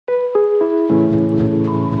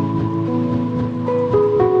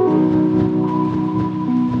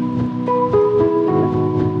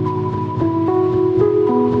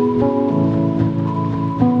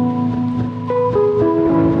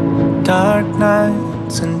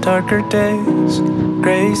nights and darker days,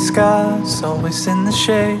 gray skies always in the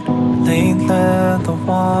shade. Lately the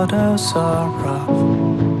waters are rough,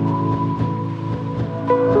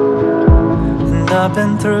 and I've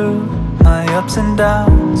been through my ups and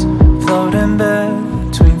downs, floating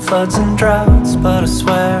between floods and droughts, but I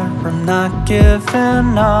swear I'm not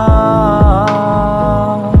giving up.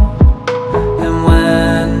 And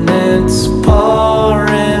when it's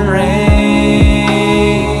pouring rain,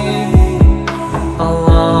 I'll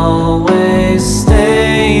always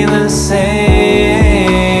stay the same.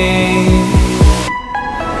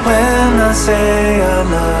 When I say I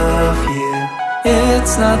love you,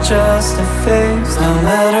 it's not just a phase. No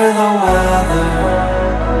matter the weather,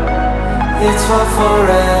 it's for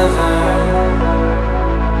forever.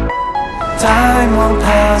 Time will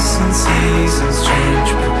pass and seasons change,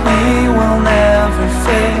 but we will never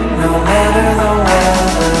fade. No matter the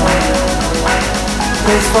weather,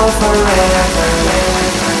 it's for forever.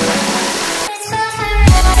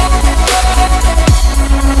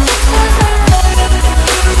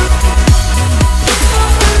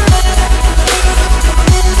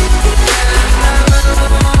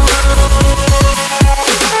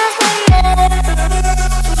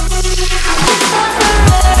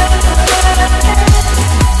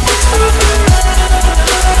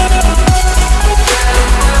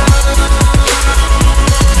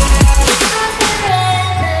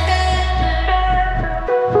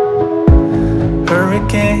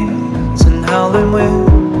 Hurricanes and howling wind,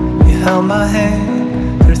 you held my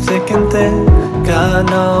hand through thick and thin. God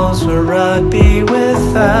knows where I'd be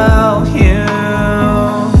without you.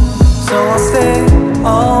 So I'll stay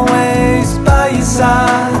always by your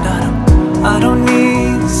side. I don't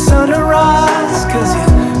need the sun to rise, 'cause you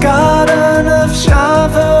got enough shine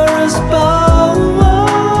for us both.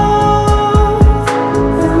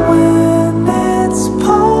 And when it's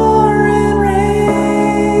pouring rain,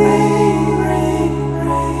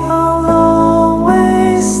 I'll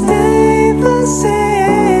always stay the same.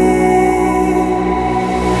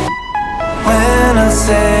 When I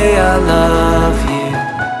say I love you,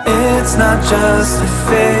 it's not just a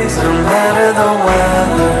phase. No matter the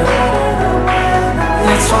weather,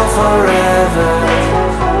 it's for forever.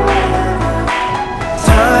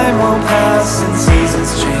 Time will pass and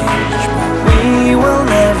seasons change,